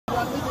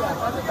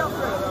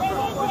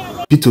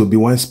Peter Obi,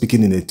 while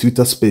speaking in a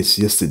Twitter space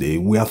yesterday,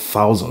 where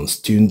thousands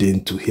tuned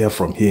in to hear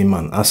from him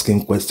and ask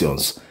him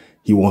questions,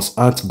 he was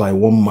asked by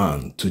one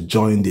man to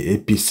join the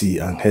APC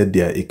and head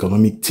their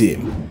economic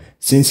team.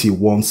 Since he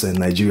wants a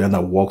Nigeria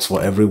that works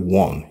for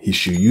everyone, he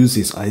should use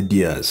his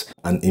ideas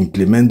and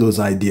implement those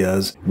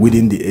ideas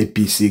within the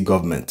APC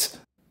government.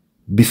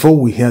 Before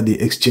we hear the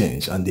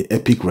exchange and the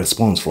epic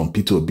response from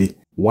Peter Obi,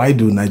 why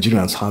do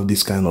Nigerians have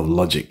this kind of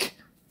logic?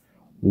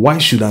 Why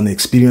should an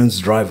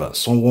experienced driver,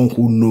 someone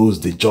who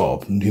knows the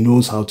job, who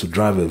knows how to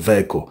drive a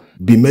vehicle,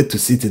 be made to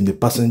sit in the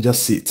passenger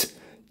seat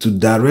to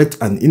direct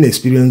an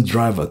inexperienced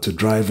driver to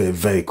drive a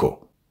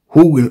vehicle?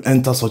 Who will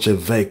enter such a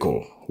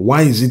vehicle?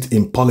 Why is it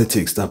in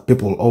politics that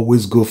people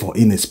always go for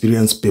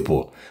inexperienced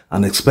people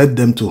and expect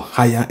them to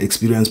hire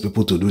experienced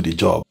people to do the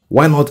job?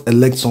 Why not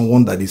elect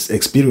someone that is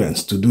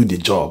experienced to do the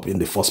job in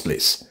the first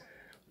place?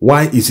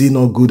 Why is he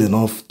not good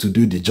enough to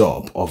do the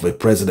job of a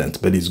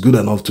president, but is good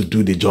enough to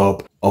do the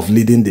job of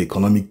leading the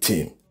economic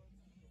team?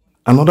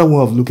 Another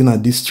way of looking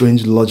at this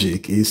strange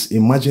logic is,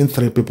 imagine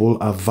three people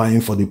are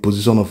vying for the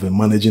position of a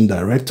managing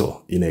director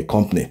in a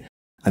company,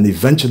 and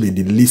eventually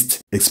the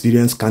least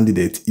experienced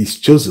candidate is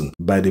chosen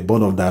by the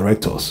board of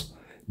directors.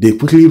 They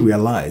quickly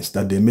realize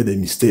that they made a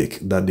mistake,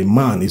 that the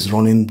man is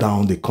running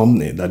down the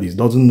company, that he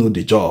doesn't know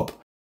the job.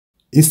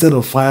 Instead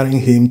of firing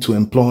him to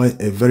employ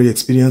a very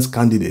experienced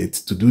candidate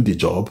to do the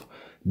job,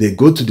 they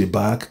go to the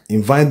back,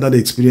 invite that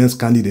experienced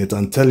candidate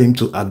and tell him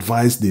to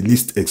advise the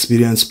least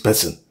experienced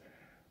person.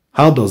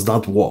 How does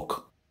that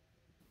work?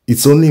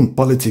 It's only in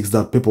politics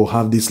that people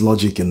have this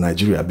logic in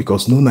Nigeria,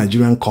 because no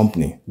Nigerian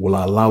company will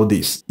allow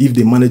this. If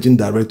the managing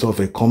director of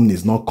a company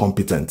is not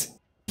competent,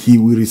 he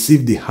will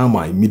receive the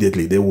hammer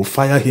immediately. They will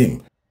fire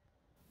him.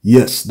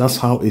 Yes, that's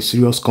how a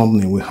serious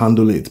company will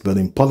handle it, but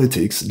in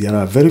politics, there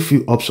are very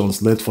few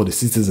options left for the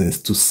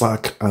citizens to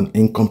sack an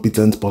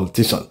incompetent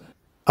politician.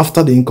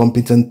 After the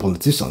incompetent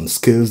politician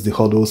scales the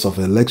hurdles of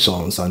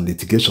elections and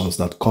litigations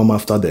that come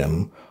after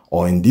them,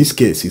 or in this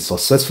case, he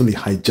successfully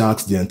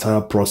hijacks the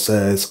entire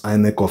process,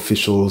 INEC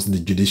officials, the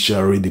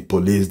judiciary, the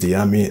police, the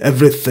army,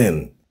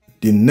 everything,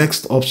 the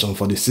next option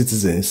for the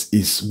citizens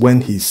is when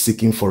he's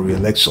seeking for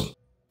re-election.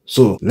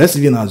 So let's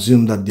even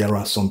assume that there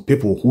are some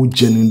people who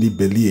genuinely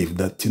believe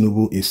that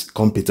Tinubu is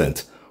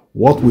competent.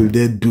 What will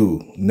they do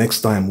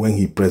next time when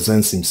he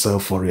presents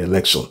himself for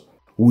re-election?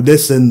 Will they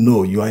say,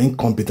 no, you are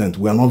incompetent,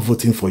 we are not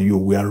voting for you,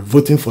 we are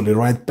voting for the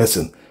right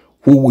person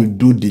who will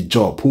do the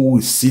job, who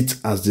will sit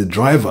as the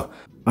driver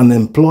and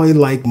employ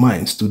like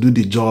minds to do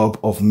the job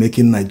of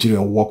making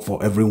Nigeria work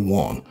for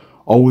everyone?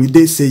 Or will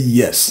they say,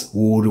 yes,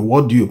 we will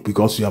reward you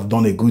because you have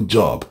done a good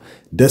job,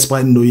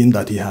 despite knowing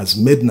that he has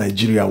made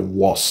Nigeria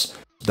worse,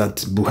 that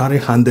Buhari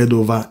handed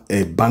over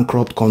a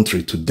bankrupt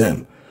country to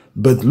them?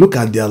 But look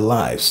at their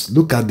lives.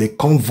 Look at the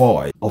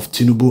convoy of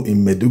Tinubu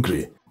in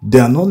Maiduguri.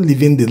 They are not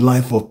living the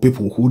life of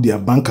people who their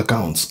bank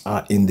accounts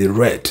are in the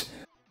red.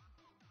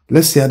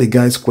 Let's hear the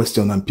guy's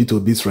question and Peter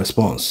Obi's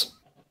response.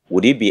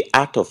 Would it be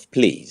out of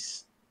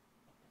place,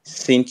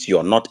 since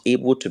you're not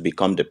able to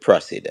become the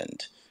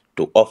president,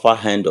 to offer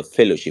hand of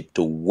fellowship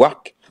to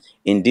work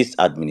in this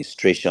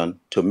administration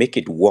to make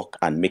it work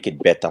and make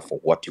it better for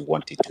what you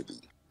want it to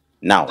be?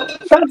 Now,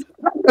 that's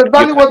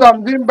exactly what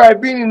I'm doing by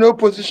being in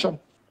opposition.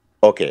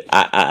 Okay,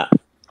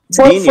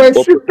 For a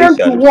system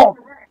to work,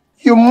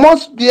 you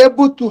must be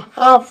able to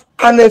have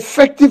an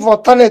effective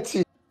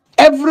alternative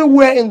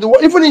everywhere in the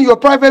world, even in your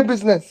private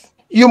business.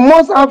 You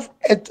must have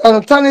an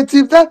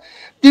alternative. That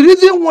the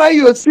reason why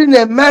you're seeing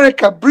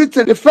America,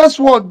 Britain, the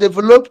first world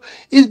develop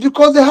is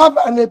because they have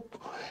an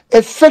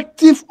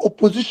effective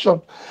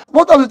opposition.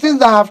 One of the things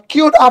that have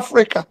killed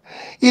Africa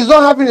is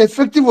not having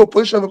effective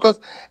opposition, because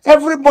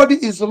everybody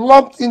is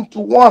lumped into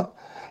one.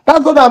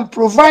 That's what I'm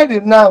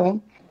providing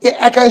now.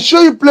 I can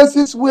show you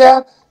places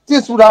where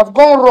things would have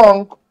gone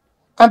wrong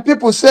and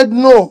people said,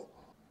 no,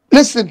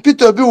 listen,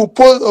 Peter Obi will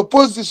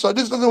oppose this, or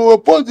this person will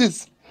oppose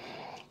this.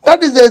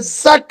 That is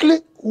exactly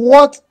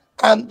what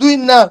I'm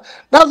doing now.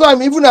 That's why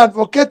I'm even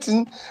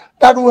advocating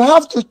that we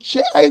have to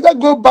either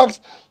go back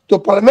to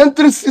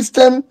parliamentary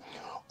system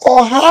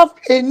or have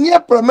a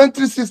near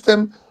parliamentary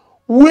system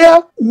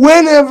where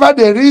whenever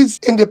there is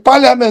in the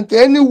parliament,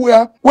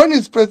 anywhere, when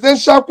it's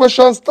presidential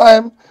questions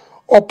time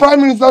or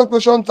prime minister's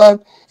question time,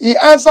 he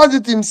answers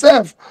it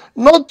himself,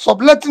 not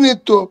subletting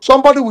it to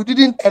somebody we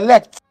didn't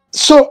elect.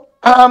 So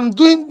I'm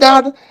doing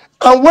that.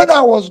 And when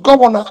I was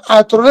governor,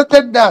 I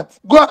tolerated that.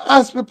 Go and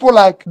ask people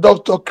like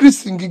Dr.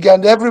 Chris Ngige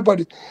and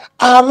everybody.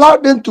 I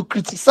allowed them to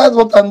criticize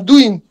what I'm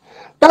doing.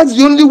 That's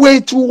the only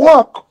way to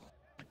work.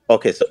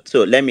 Okay,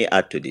 so let me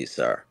add to this,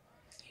 sir.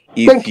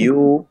 If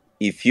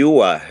you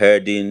are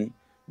heading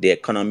the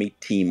economic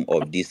team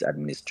of this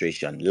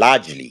administration,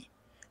 largely,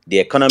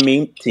 the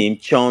economic team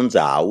churns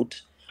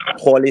out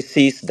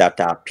policies that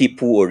are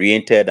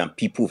people-oriented and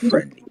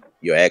people-friendly,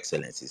 Your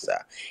Excellency, sir.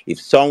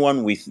 If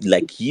someone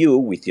like you,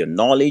 with your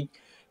knowledge,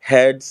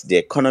 heads the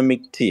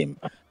economic team,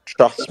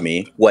 trust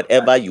me,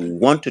 whatever you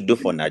want to do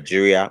for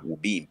Nigeria will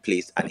be in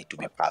place and it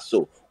will be passed.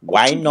 So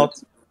why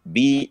not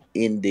be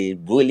in the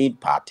ruling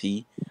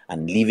party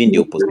and leaving the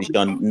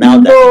opposition now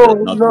that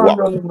it does not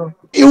work? No.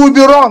 It would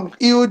be wrong.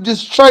 It would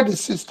destroy the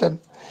system.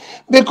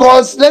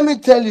 Because let me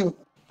tell you,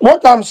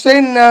 what I'm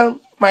saying now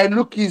might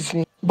look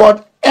easy,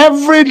 but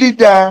every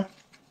leader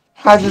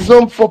has his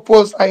own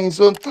purpose and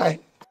his own time.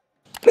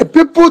 The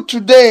people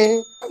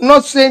today, I'm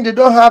not saying they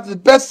don't have the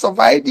best of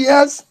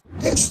ideas.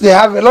 Yes, they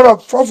have a lot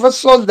of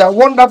professors, they're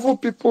wonderful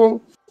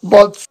people,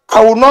 but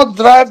I will not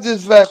drive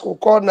this vehicle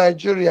called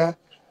Nigeria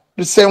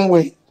the same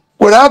way.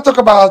 When I talk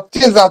about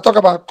things, I talk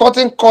about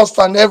cutting costs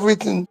and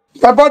everything.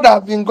 My brother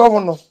has been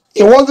governor.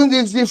 It wasn't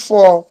easy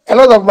for a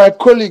lot of my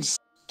colleagues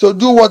to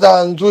do what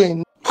I'm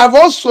doing. I've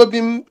also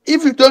been,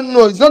 if you don't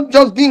know, it's not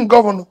just being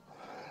governor.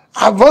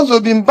 I've also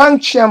been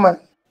bank chairman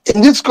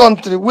in this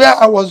country where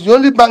I was the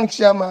only bank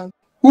chairman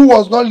who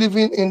was not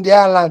living in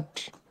their land.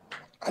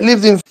 I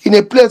lived in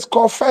a place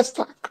called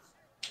Festac.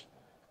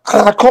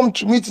 And I come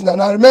to meeting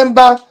and I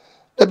remember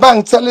the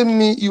bank telling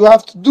me you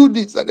have to do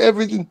this and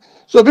everything.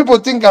 So people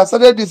think I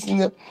started this in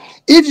the,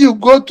 if you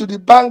go to the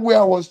bank where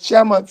I was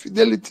chairman,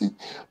 Fidelity,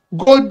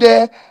 go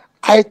there,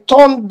 I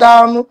turned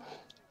down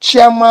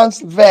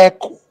chairman's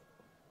vehicle.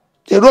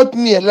 They wrote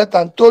me a letter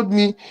and told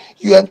me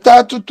you're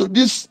entitled to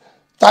this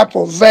type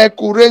of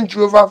vehicle, Range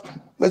Rover,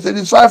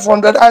 Mercedes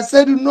 500. I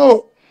said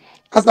no.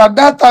 As at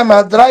that time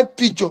I drive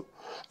Peugeot.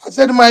 I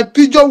said my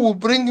Peugeot will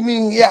bring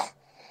me here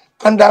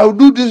and I will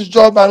do this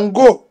job and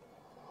go.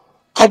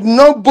 I did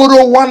not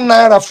borrow 1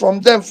 naira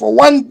from them for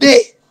 1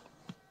 day.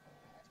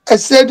 I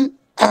said,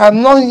 I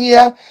am not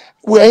here.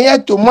 We are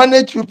here to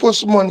manage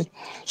people's money.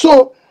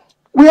 So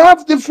we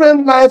have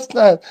different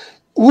lifestyles.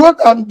 What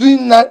I'm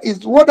doing now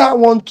is what I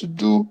want to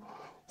do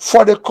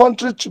for the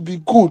country to be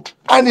good.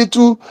 And it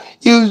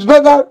is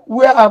better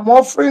where I'm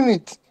offering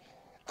it.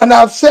 And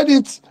I've said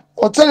it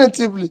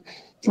alternatively.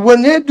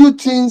 When they do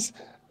things,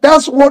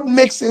 that's what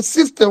makes a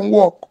system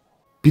work.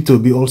 Peter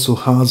Obi also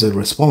has a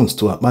response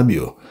to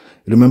Akpabio.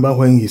 Remember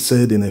when he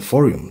said in a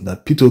forum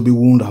that Peter Obi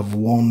wouldn't have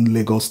won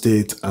Lagos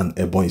State and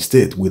Ebonyi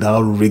State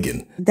without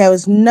rigging? There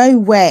was no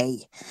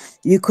way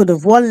you could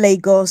have won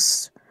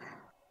Lagos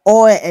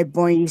or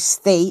Ebonyi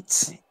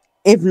State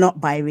if not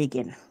by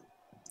rigging.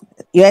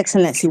 Your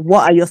Excellency,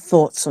 what are your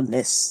thoughts on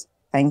this?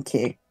 Thank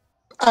you.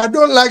 I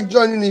don't like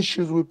joining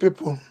issues with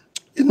people.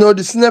 You know,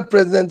 the Senate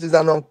president is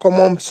an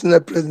uncommon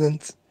Senate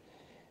president.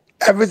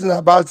 Everything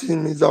about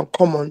him is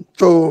uncommon.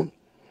 So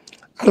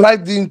I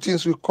like doing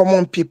things with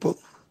common people,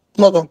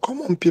 not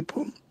uncommon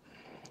people.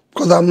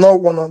 Because I'm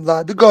not one of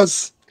that.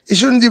 Because he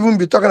shouldn't even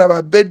be talking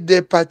about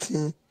birthday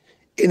party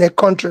in a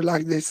country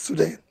like this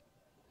today.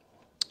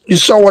 You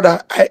saw what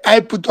I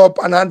put up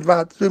an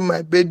advert during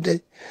my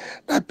birthday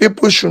that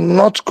people should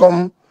not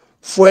come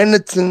for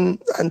anything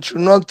and should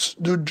not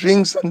do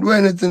drinks and do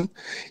anything.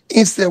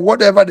 Instead,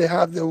 whatever they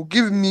have, they will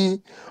give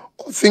me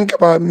or think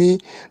about me.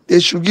 They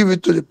should give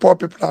it to the poor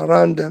people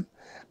around them.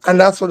 And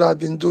that's what I've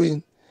been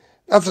doing.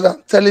 That's what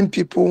I'm telling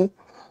people.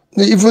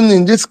 Even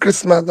in this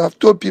Christmas, I've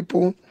told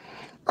people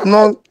I'm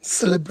not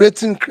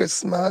celebrating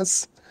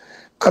Christmas.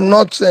 I'm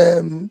not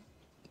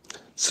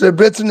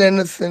celebrating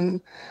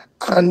anything.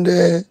 And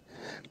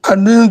I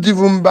didn't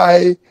even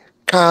buy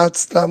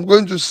cards. I'm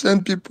going to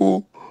send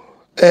people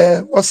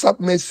WhatsApp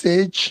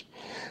message.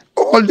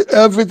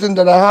 Everything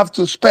that I have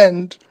to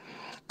spend,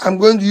 I'm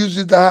going to use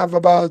it. I have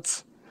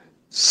about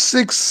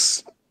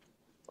 6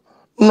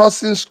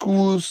 nursing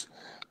schools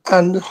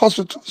and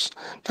hospitals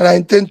that I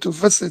intend to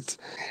visit.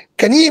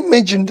 Can you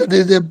imagine that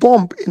there's a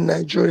bomb in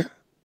Nigeria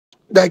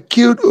that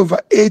killed over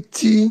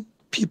 80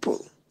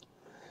 people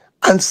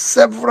and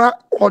several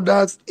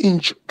others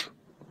injured,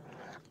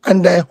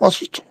 and they're in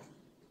hospital?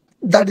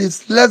 That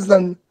is less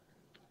than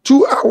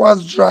 2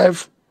 hours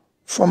drive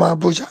from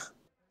Abuja.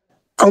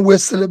 And we're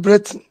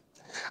celebrating.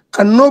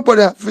 And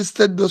nobody has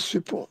visited those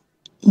people.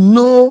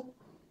 No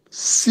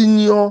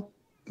senior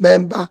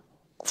member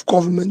of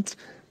government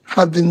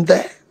has been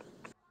there.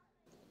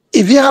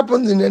 If it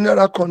happens in any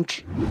other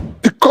country,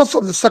 because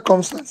of the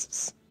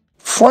circumstances,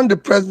 from the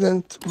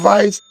president,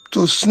 vice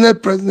to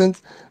Senate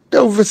president, they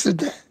will visit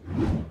there.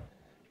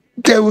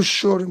 They will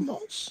show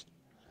remorse.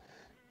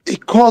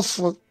 It calls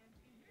for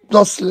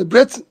not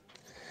celebrating.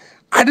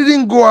 I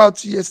didn't go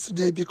out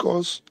yesterday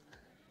because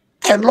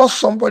I lost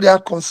somebody I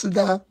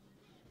consider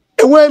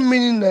a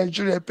well-meaning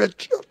Nigerian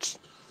patriot,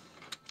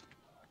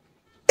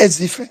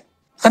 Ezife.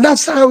 And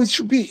that's how it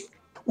should be.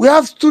 We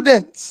have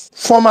students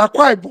from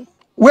Akpabio,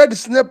 where the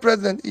Senate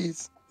president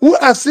is, who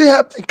are still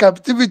held in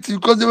captivity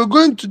because they were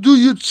going to do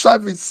youth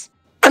service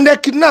and they're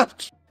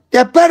kidnapped.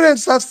 Their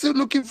parents are still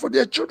looking for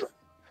their children.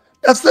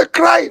 They're still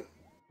crying.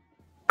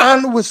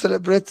 And we're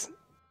celebrating.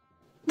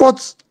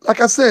 But like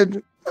I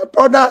said, my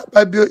brother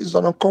Akpabio is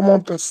an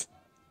uncommon person.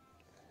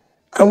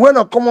 And when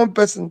a common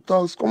person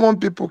talks, common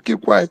people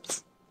keep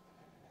quiet.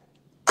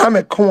 I'm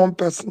a common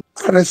person.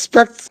 I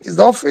respect his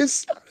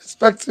office. I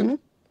respect him.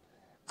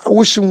 I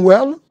wish him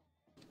well.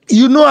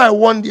 You know I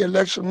won the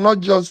election, not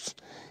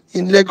just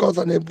in Lagos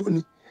and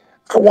Ebonyi.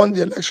 I won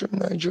the election in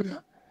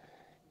Nigeria.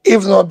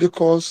 If not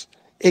because,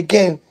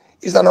 again,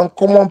 it's an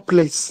uncommon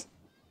place.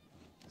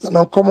 It's an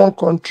uncommon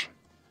country.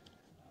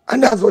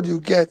 And that's what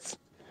you get.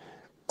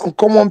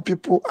 Uncommon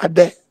people are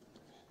there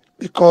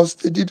because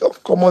they did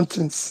uncommon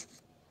things.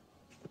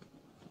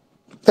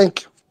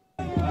 Thank you.